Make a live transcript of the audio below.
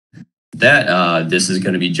that, this is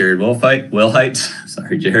going to be Jared Wilhite.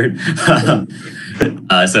 Sorry, Jared.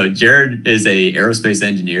 So Jared is a aerospace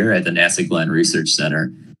engineer at the NASA Glenn Research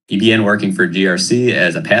Center. He began working for GRC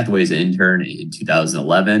as a pathways intern in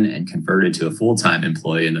 2011 and converted to a full-time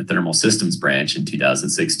employee in the thermal systems branch in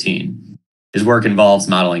 2016. His work involves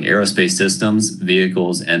modeling aerospace systems,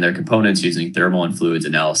 vehicles, and their components using thermal and fluids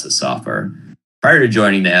analysis software. Prior to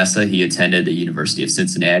joining NASA, he attended the University of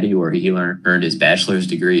Cincinnati, where he earned his bachelor's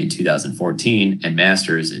degree in 2014 and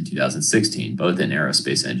master's in 2016, both in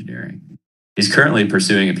aerospace engineering. He's currently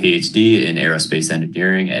pursuing a PhD in aerospace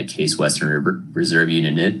engineering at Case Western Reserve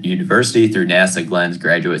University through NASA Glenn's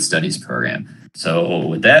Graduate Studies program. So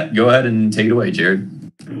with that, go ahead and take it away, Jared.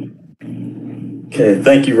 Okay,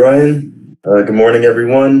 thank you, Ryan. Good morning,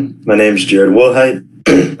 everyone. My name is Jared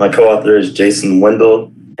Wilhite. My co-author is Jason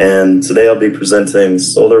Wendell, and today I'll be presenting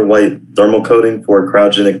solar white thermal coating for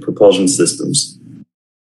cryogenic propulsion systems.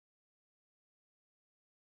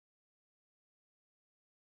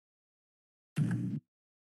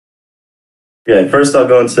 Okay, first I'll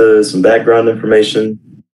go into some background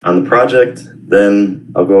information on the project,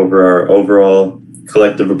 then I'll go over our overall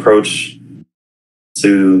collective approach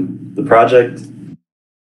to the project,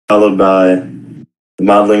 followed by the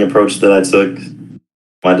modeling approach that I took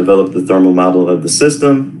when I developed the thermal model of the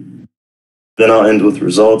system. Then I'll end with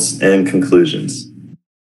results and conclusions.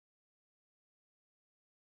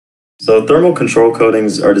 So thermal control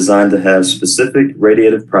coatings are designed to have specific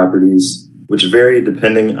radiative properties which vary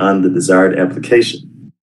depending on the desired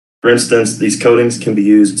application. For instance, these coatings can be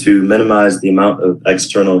used to minimize the amount of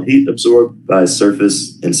external heat absorbed by a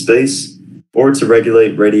surface in space, or to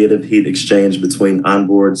regulate radiative heat exchange between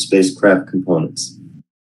onboard spacecraft components.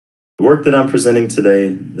 The work that I'm presenting today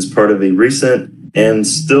is part of a recent and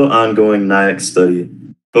still ongoing NIAC study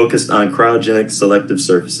focused on cryogenic selective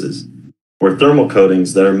surfaces, or thermal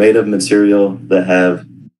coatings that are made of material that have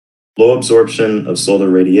low absorption of solar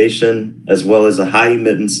radiation, as well as a high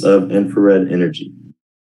emittance of infrared energy,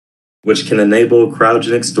 which can enable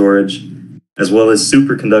cryogenic storage, as well as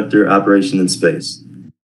superconductor operation in space.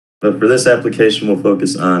 But for this application, we'll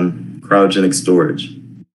focus on cryogenic storage.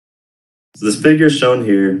 So this figure shown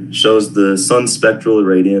here shows the sun's spectral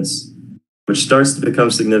irradiance, which starts to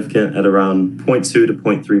become significant at around 0.2 to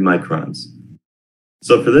 0.3 microns.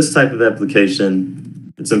 So for this type of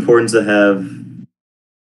application, it's important to have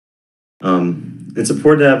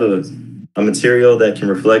a material that can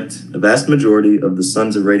reflect a vast majority of the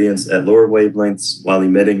sun's irradiance at lower wavelengths while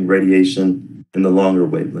emitting radiation in the longer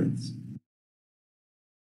wavelengths.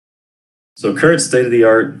 So current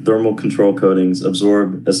state-of-the-art thermal control coatings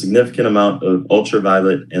absorb a significant amount of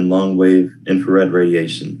ultraviolet and long-wave infrared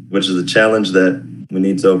radiation, which is a challenge that we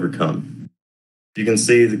need to overcome. You can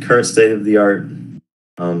see the current state-of-the-art.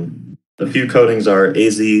 A few coatings are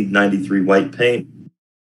AZ93 white paint,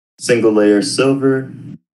 single layer silver,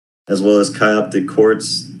 as well as Chi-Optic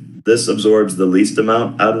quartz. This absorbs the least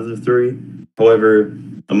amount out of the three. However,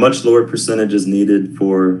 a much lower percentage is needed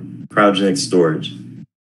for cryogenic storage.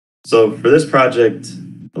 So for this project,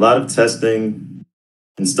 a lot of testing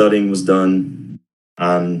and studying was done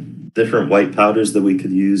on different white powders that we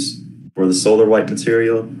could use for the solar white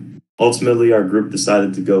material. Ultimately, our group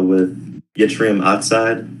decided to go with yttrium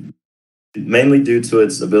oxide, mainly due to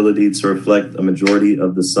its ability to reflect a majority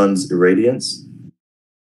of the sun's irradiance,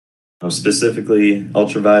 specifically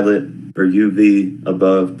ultraviolet or UV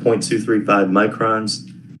above 0.235 microns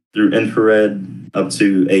through infrared up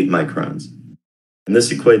to 8 microns. And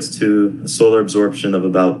this equates to a solar absorption of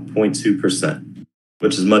about 0.2%,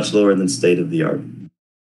 which is much lower than state-of-the-art.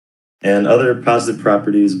 And other positive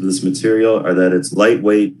properties of this material are that it's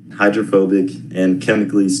lightweight, hydrophobic, and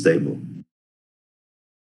chemically stable.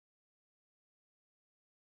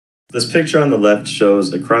 This picture on the left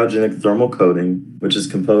shows a cryogenic thermal coating, which is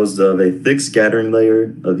composed of a thick scattering layer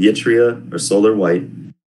of yttria or solar white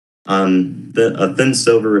on a thin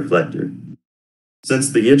silver reflector.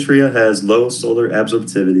 Since the yttria has low solar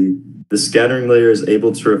absorptivity, the scattering layer is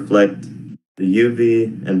able to reflect the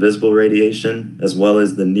UV and visible radiation, as well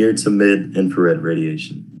as the near to mid infrared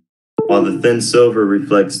radiation, while the thin silver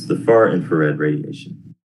reflects the far infrared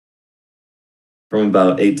radiation from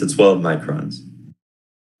about 8 to 12 microns.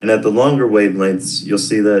 And at the longer wavelengths, you'll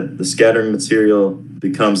see that the scattering material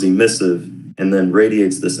becomes emissive and then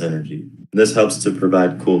radiates this energy. This helps to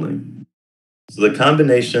provide cooling. So the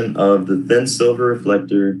combination of the thin silver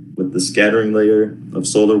reflector with the scattering layer of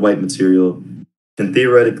solar white material can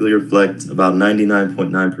theoretically reflect about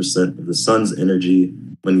 99.9% of the sun's energy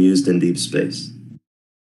when used in deep space.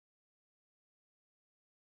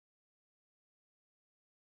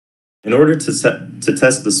 In order to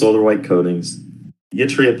test the solar white coatings,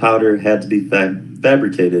 yttria powder had to be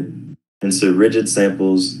fabricated into rigid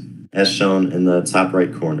samples as shown in the top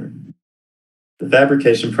right corner. The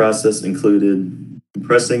fabrication process included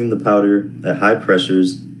compressing the powder at high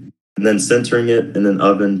pressures and then sintering it in an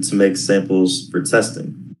oven to make samples for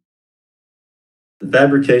testing. The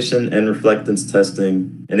fabrication and reflectance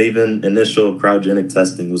testing and even initial cryogenic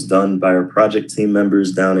testing was done by our project team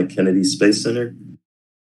members down at Kennedy Space Center.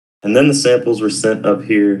 And then the samples were sent up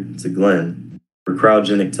here to Glenn for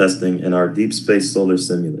cryogenic testing in our deep space solar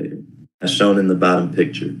simulator, as shown in the bottom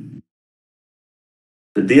picture.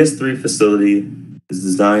 The DS3 facility is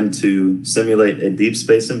designed to simulate a deep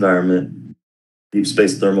space environment, deep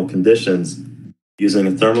space thermal conditions, using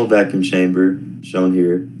a thermal vacuum chamber, shown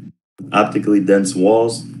here, with optically dense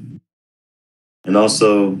walls, and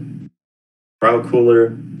also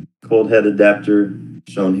cryocooler cold head adapter,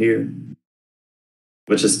 shown here,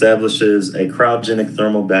 which establishes a cryogenic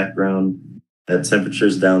thermal background at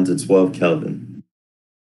temperatures down to 12 Kelvin.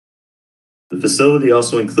 The facility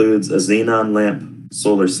also includes a xenon lamp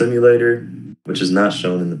solar simulator, which is not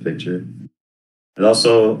shown in the picture. It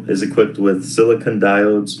also is equipped with silicon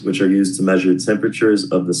diodes, which are used to measure temperatures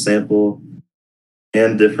of the sample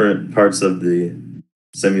and different parts of the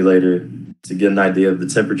simulator to get an idea of the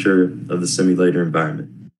temperature of the simulator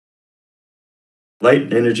environment.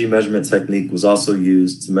 Light energy measurement technique was also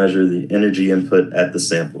used to measure the energy input at the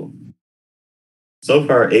sample. So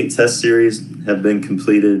far, 8 test series have been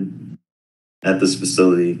completed at this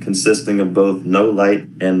facility, consisting of both no light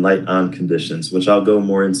and light on conditions, which I'll go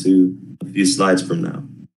more into a few slides from now.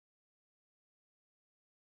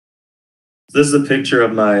 This is a picture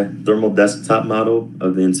of my thermal desktop model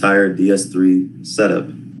of the entire DS3 setup,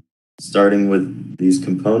 starting with these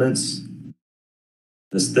components.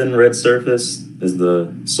 This thin red surface is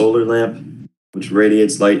the solar lamp, which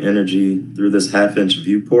radiates light energy through this half-inch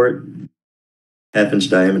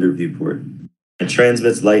diameter viewport, and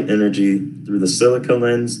transmits light energy through the silica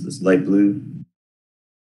lens, this light blue,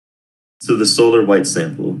 to the solar white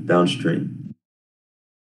sample downstream.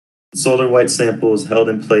 The solar white sample is held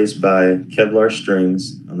in place by Kevlar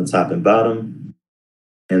strings on the top and bottom,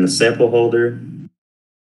 and the sample holder,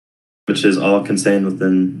 which is all contained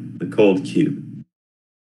within the cold cube.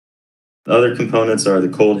 The other components are the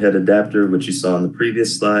cold head adapter, which you saw in the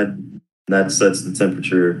previous slide, and that sets the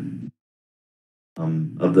temperature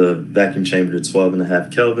of the vacuum chamber to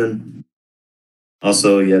 12.5 Kelvin.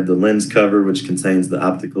 Also, you have the lens cover, which contains the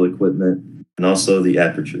optical equipment, and also the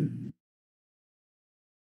aperture.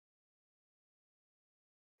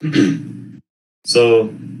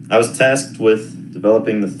 So I was tasked with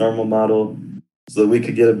developing the thermal model so that we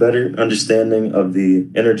could get a better understanding of the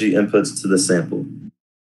energy inputs to the sample,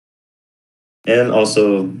 and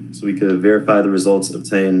also so we could verify the results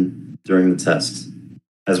obtained during the tests,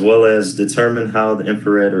 as well as determine how the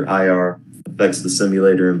infrared or IR affects the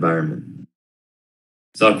simulator environment.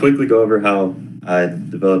 So I'll quickly go over how I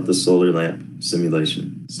developed the solar lamp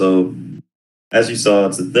simulation. So as you saw,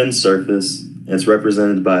 it's a thin surface, and it's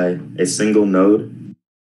represented by a single node.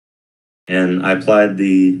 And I applied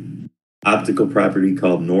the optical property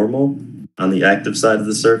called normal on the active side of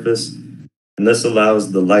the surface. And this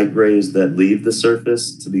allows the light rays that leave the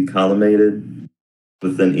surface to be collimated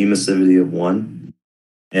with an emissivity of 1.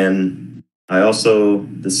 And I also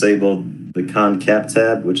disabled the con-cap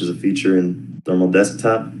tab, which is a feature in Thermal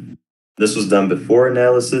Desktop. This was done before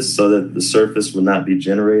analysis so that the surface would not be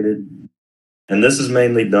generated. And this is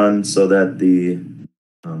mainly done so that the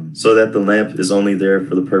lamp is only there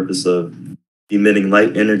for the purpose of emitting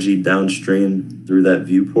light energy downstream through that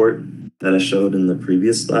viewport that I showed in the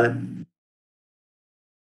previous slide.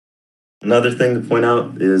 Another thing to point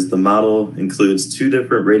out is the model includes 2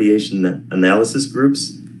 different radiation analysis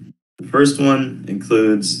groups. The first one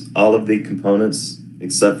includes all of the components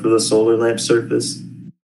except for the solar lamp surface,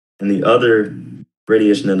 and the other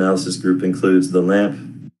radiation analysis group includes the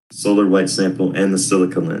lamp, solar white sample, and the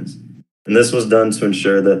silica lens. And this was done to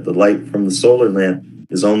ensure that the light from the solar lamp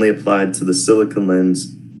is only applied to the silica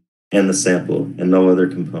lens and the sample, and no other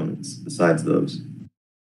components besides those.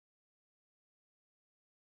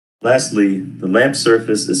 Lastly, the lamp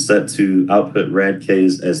surface is set to output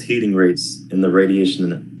rad-Ks as heating rates in the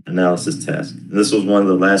radiation analysis task. And this was one of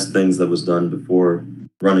the last things that was done before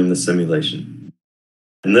running the simulation.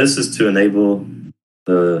 And this is to enable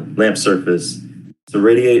the lamp surface to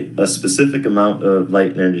radiate a specific amount of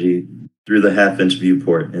light energy through the half-inch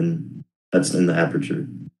viewport, and that's in the aperture.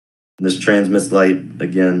 And this transmits light,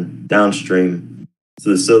 again, downstream to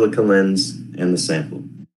the silica lens and the sample.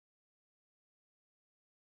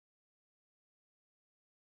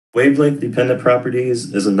 Wavelength-dependent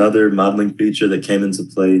properties is another modeling feature that came into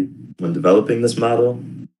play when developing this model.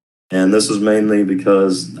 And this was mainly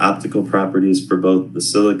because optical properties for both the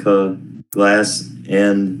silica glass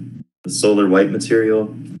and the solar white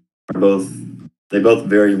material they both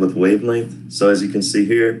vary with wavelength. So as you can see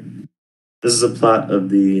here, this is a plot of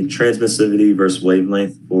the transmissivity versus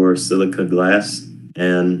wavelength for silica glass.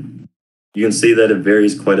 And you can see that it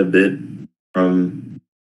varies quite a bit from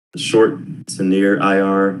the short to near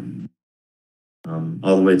IR,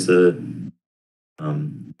 all the way to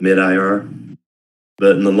mid IR.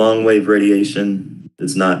 But in the long wave radiation,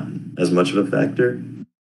 it's not as much of a factor.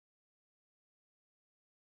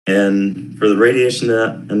 And for the radiation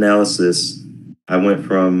analysis, I went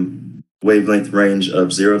from wavelength range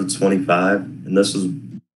of 0 to 25, and this was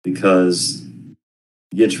because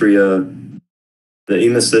yttria, the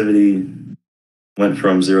emissivity went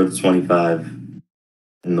from 0 to 25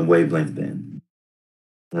 in the wavelength band.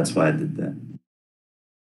 That's why I did that.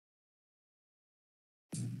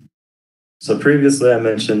 So previously I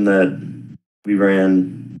mentioned that we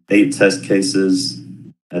ran 8 test cases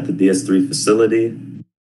at the DS3 facility,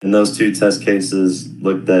 and those 2 test cases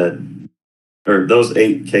those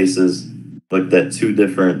 8 cases looked at 2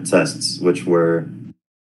 different tests, which were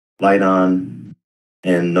light on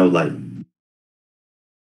and no light.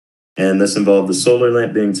 And this involved the solar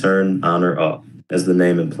lamp being turned on or off, as the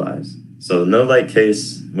name implies. So the no light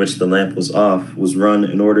case, in which the lamp was off, was run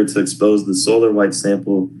in order to expose the solar white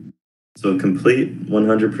sample to a complete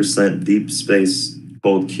 100% deep space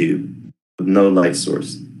cold cube with no light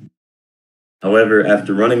source. However,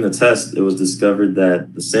 after running the test, it was discovered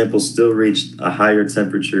that the sample still reached a higher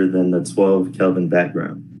temperature than the 12 Kelvin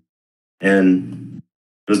background. And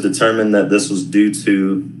it was determined that this was due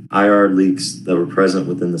to IR leaks that were present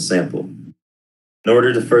within the sample. In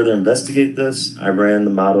order to further investigate this, I ran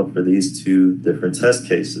the model for these 2 different test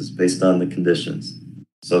cases based on the conditions.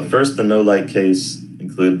 So first, the no light case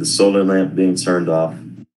included the solar lamp being turned off.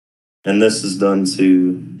 And this is done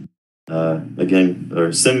to,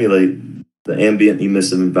 simulate the ambient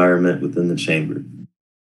emissive environment within the chamber.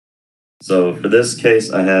 So for this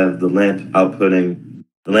case, I have the lamp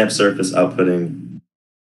surface outputting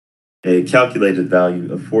a calculated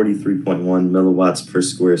value of 43.1 milliwatts per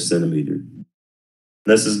square centimeter.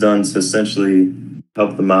 This is done to essentially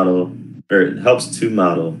help the model, or it helps to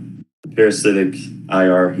model the parasitic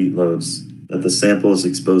IR heat loads that the sample is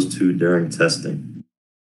exposed to during testing.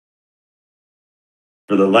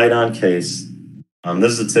 For the light on case,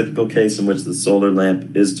 this is a typical case in which the solar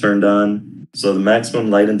lamp is turned on. So the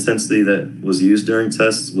maximum light intensity that was used during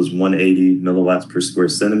tests was 180 milliwatts per square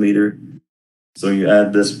centimeter. So when you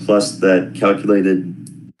add this plus that calculated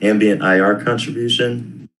ambient IR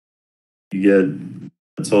contribution, you get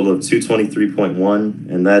a total of 223.1,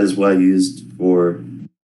 and that is what I used for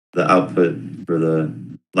the output for the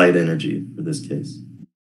light energy for this case.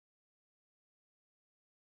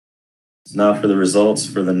 Now for the results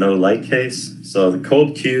for the no light case. So the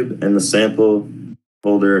cold cube and the sample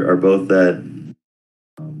holder are both at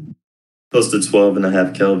close to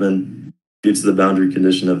 12.5 Kelvin due to the boundary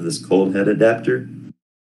condition of this cold head adapter.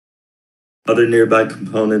 Other nearby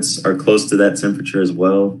components are close to that temperature as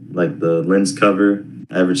well, like the lens cover,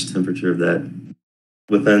 average temperature of that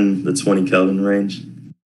within the 20 Kelvin range.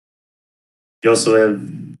 You also have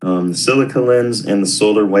the silica lens and the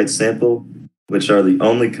solar white sample, which are the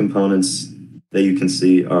only components that you can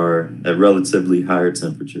see are at relatively higher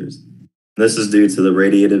temperatures. This is due to the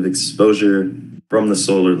radiative exposure from the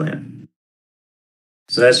solar lamp.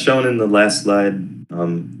 So as shown in the last slide,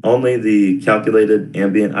 only the calculated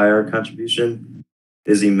ambient IR contribution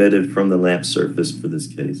is emitted from the lamp surface for this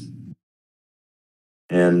case.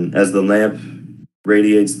 And as the lamp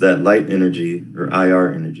radiates that light energy, or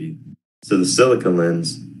IR energy, to the silica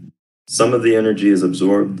lens, some of the energy is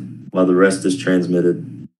absorbed while the rest is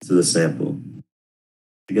transmitted to the sample.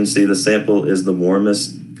 You can see the sample is the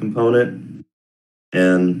warmest component,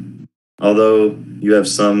 and although you have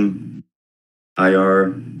some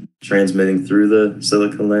IR transmitting through the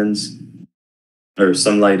silica lens, or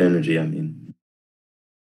some light energy,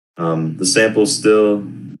 the sample still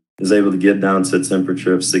is able to get down to a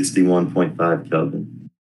temperature of 61.5 Kelvin.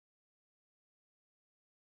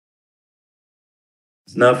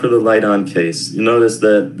 Now for the light on case, you notice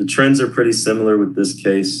that the trends are pretty similar with this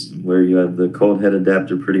case, where you have the cold head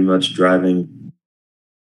adapter pretty much driving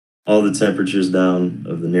all the temperatures down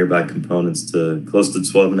of the nearby components to close to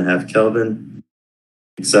 12.5 Kelvin,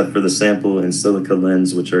 except for the sample and silica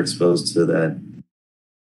lens, which are exposed to that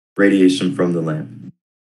radiation from the lamp.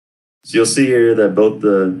 So you'll see here that both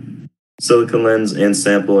the silica lens and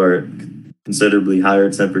sample are considerably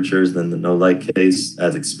higher temperatures than the no light case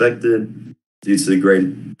as expected due to the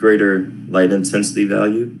greater light intensity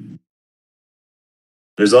value.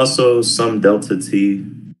 There's also some delta T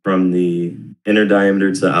from the inner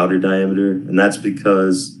diameter to outer diameter, and that's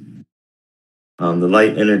because the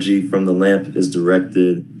light energy from the lamp is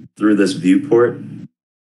directed through this viewport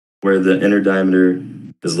where the inner diameter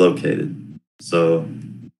is located. So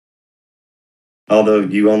although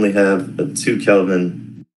you only have a 2 Kelvin,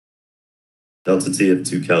 delta T of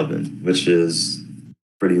 2 Kelvin, which is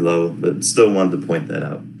pretty low, but still wanted to point that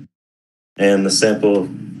out. And the sample,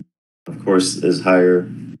 of course, is higher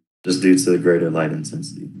just due to the greater light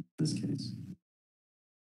intensity in this case.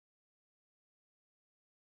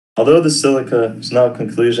 Although the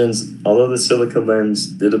silica lens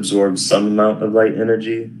did absorb some amount of light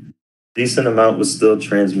energy, decent amount was still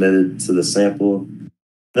transmitted to the sample.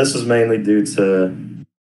 This was mainly due to,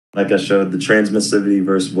 like I showed, the transmissivity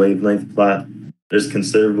versus wavelength plot. There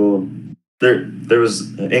was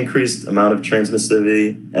an increased amount of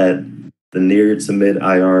transmissivity at the near to mid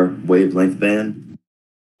IR wavelength band,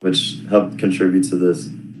 which helped contribute to this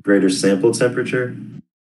greater sample temperature.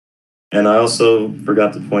 And I also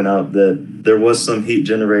forgot to point out that there was some heat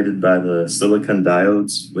generated by the silicon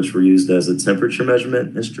diodes, which were used as a temperature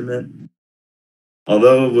measurement instrument.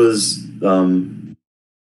 Although it was, it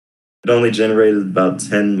only generated about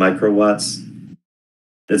 10 microwatts,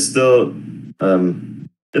 it's still,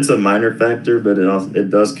 it's a minor factor, but it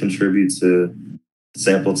does contribute to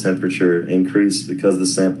sample temperature increase because the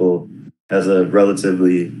sample has a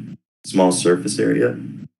relatively small surface area.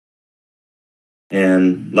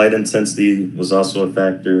 And light intensity was also a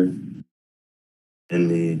factor in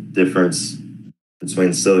the difference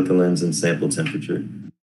between silica lens and sample temperature.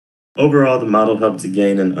 Overall, the model helped to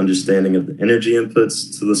gain an understanding of the energy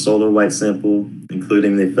inputs to the solar white sample,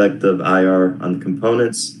 including the effect of IR on the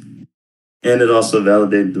components, and it also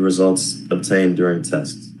validated the results obtained during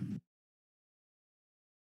tests.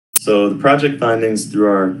 So the project findings through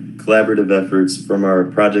our collaborative efforts from our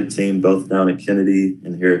project team, both down at Kennedy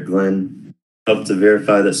and here at Glenn, helped to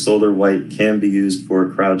verify that solar white can be used for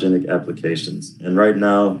cryogenic applications. And right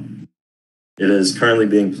now, it is currently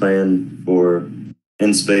being planned for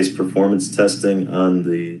in-space performance testing on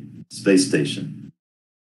the space station.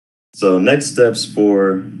 So next steps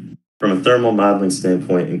from a thermal modeling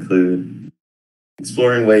standpoint include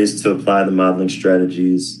exploring ways to apply the modeling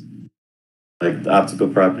strategies like the optical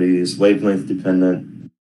properties, wavelength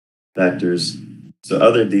dependent factors to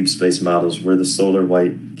other deep space models where the solar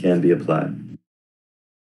white can be applied.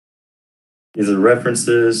 These are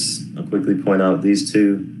references. I'll quickly point out these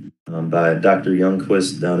two by Dr.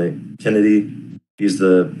 Youngquist down at Kennedy. He's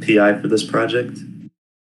the PI for this project.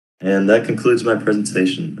 And that concludes my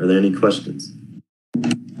presentation. Are there any questions?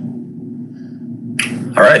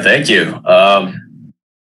 All right, thank you.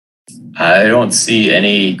 I don't see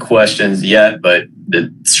any questions yet, but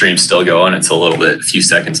the stream's still going. It's a few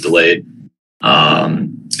seconds delayed.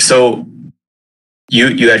 So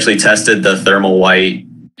you actually tested the thermal white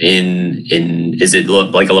in is it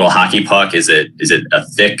like a little hockey puck? Is it a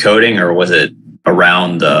thick coating or was it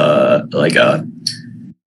around like a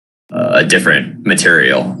different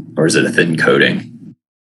material, or is it a thin coating?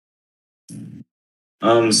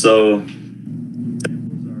 So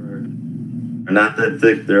are not that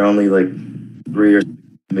thick. They're only like 3 or 6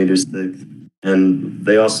 meters thick. And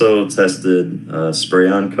they also tested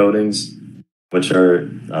spray-on coatings, which are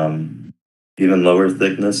even lower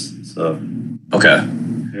thickness. So okay.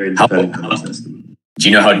 Very dependent on the testing. Do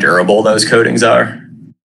you know how durable those coatings are?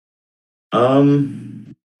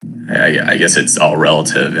 I guess it's all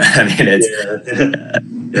relative. I mean, it's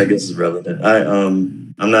yeah, I guess it's relative.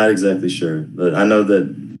 I'm not exactly sure, but I know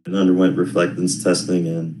that it underwent reflectance testing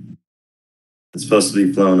and it's supposed to be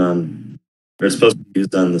it's supposed to be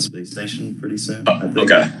used on the space station pretty soon. I think.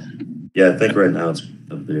 Okay. Yeah, I think right now it's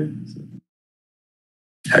up there. So.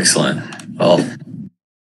 Excellent. Well,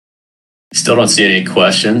 still don't see any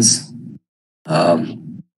questions.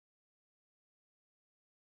 Trying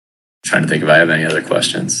to think if I have any other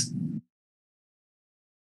questions.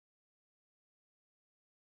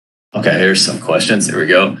 Okay, here's some questions. Here we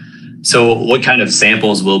go. So what kind of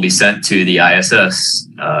samples will be sent to the ISS?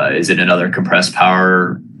 Is it another compressed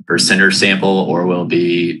power or cinder sample, or will it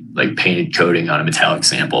be like painted coating on a metallic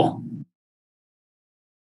sample?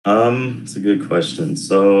 It's a good question.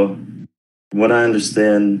 So from what I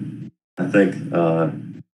understand, I think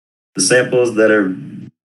the samples that are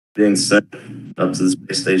being sent up to the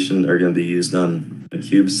space station are going to be used on a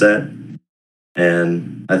CubeSat.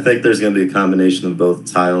 And I think there's going to be a combination of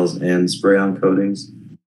both tiles and spray-on coatings.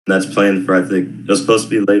 And that's planned for, I think, it was supposed to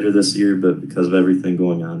be later this year, but because of everything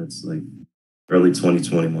going on, it's like early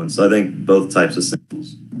 2021. So I think both types of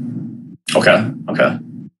samples. Okay. Okay.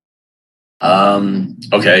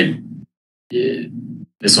 Okay. Yeah,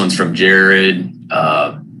 this one's from Jared.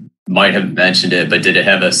 Might have mentioned it, but did it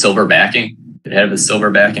have a silver backing? Did it have a silver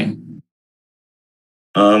backing?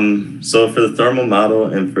 So for the thermal model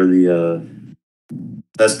and for the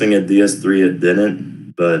testing at DS3, it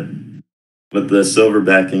didn't, but with the silver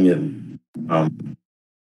backing, that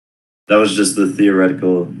was just the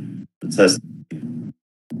theoretical test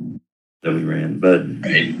that we ran. But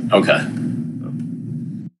right. Okay.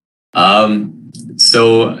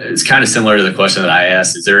 So it's kind of similar to the question that I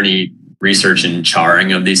asked. Is there any research in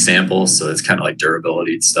charring of these samples? So it's kind of like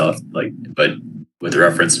durability and stuff, like, but with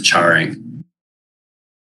reference to charring.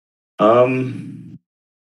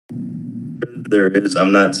 There is.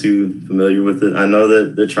 I'm not too familiar with it. I know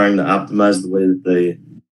that they're trying to optimize the way that they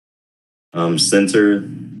center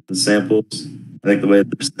the samples. I think the way that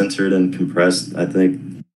they're centered and compressed, I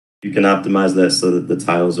think you can optimize that so that the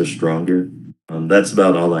tiles are stronger. That's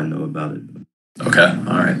about all I know about it. Okay.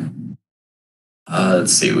 All right.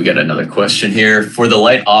 Let's see. We got another question here. For the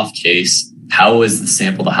light off case, how is the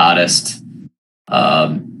sample the hottest?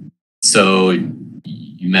 So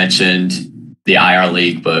you mentioned the IR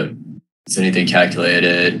leak, but is anything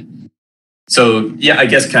calculated? So yeah, I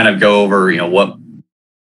guess kind of go over, what,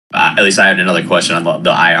 at least I had another question on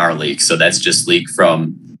the IR leak. So that's just leak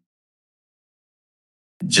from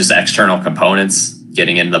just external components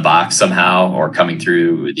getting in the box somehow or coming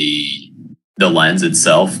through the lens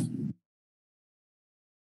itself.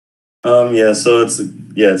 Yeah, so it's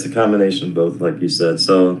a combination of both, like you said.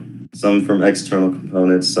 So some from external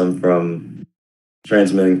components, some from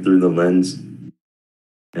transmitting through the lens,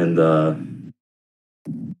 and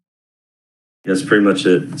that's pretty much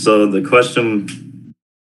it. So the question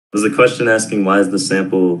asking why is the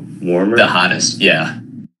sample warmer? The hottest, yeah.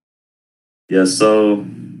 Yeah, so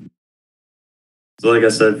like I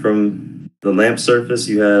said, from the lamp surface,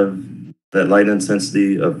 you have that light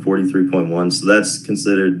intensity of 43.1. So that's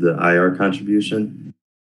considered the IR contribution.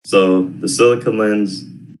 So the silicon lens,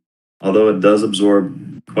 although it does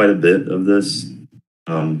absorb quite a bit of this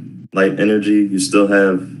light energy, you still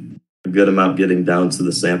have a good amount getting down to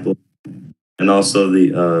the sample. And also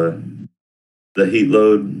the heat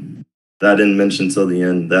load that I didn't mention till the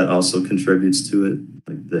end, that also contributes to it,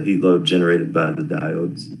 like the heat load generated by the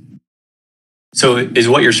diodes. So is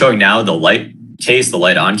what you're showing now the light case, the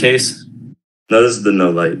light on case? No, this is the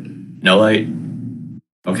no light. No light?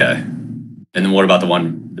 Okay. And then what about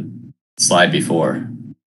the slide before?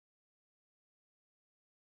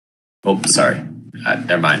 Oh, sorry.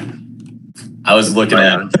 Never mind. I was looking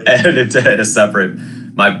at it a separate,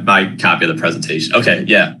 my copy of the presentation. Okay,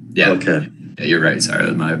 yeah. Okay. Yeah, you're right. Sorry,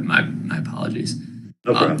 my apologies.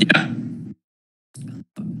 No problem.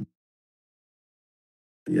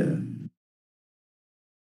 Yeah.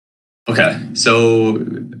 Okay, so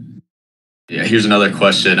yeah, here's another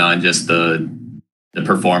question on just the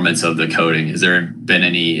performance of the coating. Have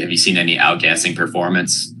you seen any outgassing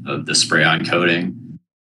performance of the spray-on coating?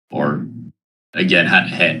 Or again,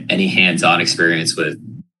 any hands-on experience with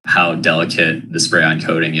how delicate the spray-on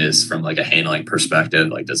coating is from like a handling perspective?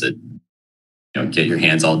 Like, does it get your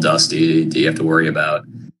hands all dusty? Do you have to worry about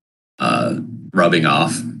rubbing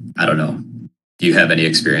off? I don't know. Do you have any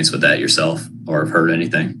experience with that yourself or have heard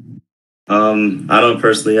anything? I don't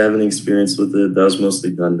personally have any experience with it. That was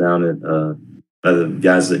mostly done down at by the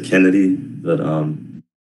guys at Kennedy, but I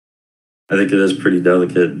think it is pretty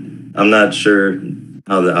delicate. I'm not sure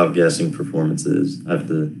how the outgassing performance is. I have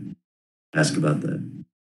to ask about that.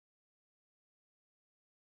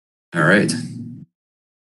 All right.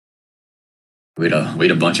 We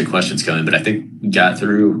had a bunch of questions coming, but I think we got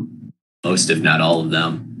through most, if not all of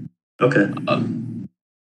them. Okay.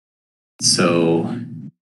 So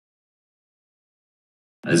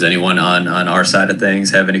does anyone on our side of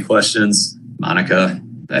things have any questions? Monica,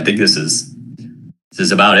 I think this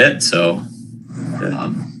is about it. So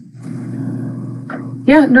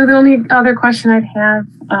yeah, no, the only other question I'd have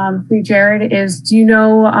for you, Jared, is do you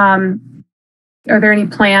know, are there any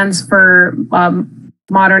plans for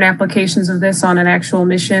modern applications of this on an actual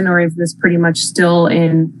mission, or is this pretty much still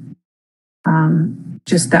in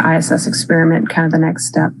just the ISS experiment, kind of the next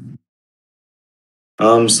step?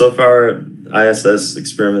 So far, ISS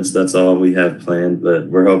experiments, that's all we have planned, but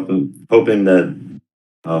we're hoping that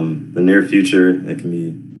the near future it can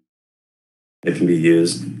be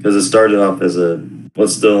used, because it started off as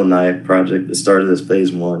what's still a NIAC project. It started as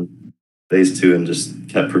phase 1, phase 2, and just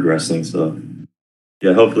kept progressing. So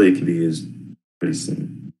yeah, hopefully it can be used pretty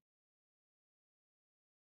soon.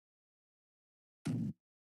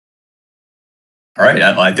 All right,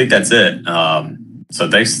 I think that's it. So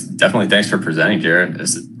definitely thanks for presenting, Jared.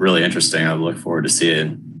 It's really interesting. I look forward to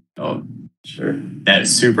seeing. Sure. That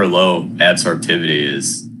super low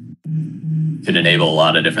absorptivity could enable a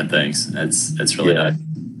lot of different things. That's really nice.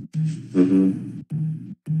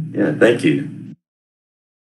 Yeah, thank you.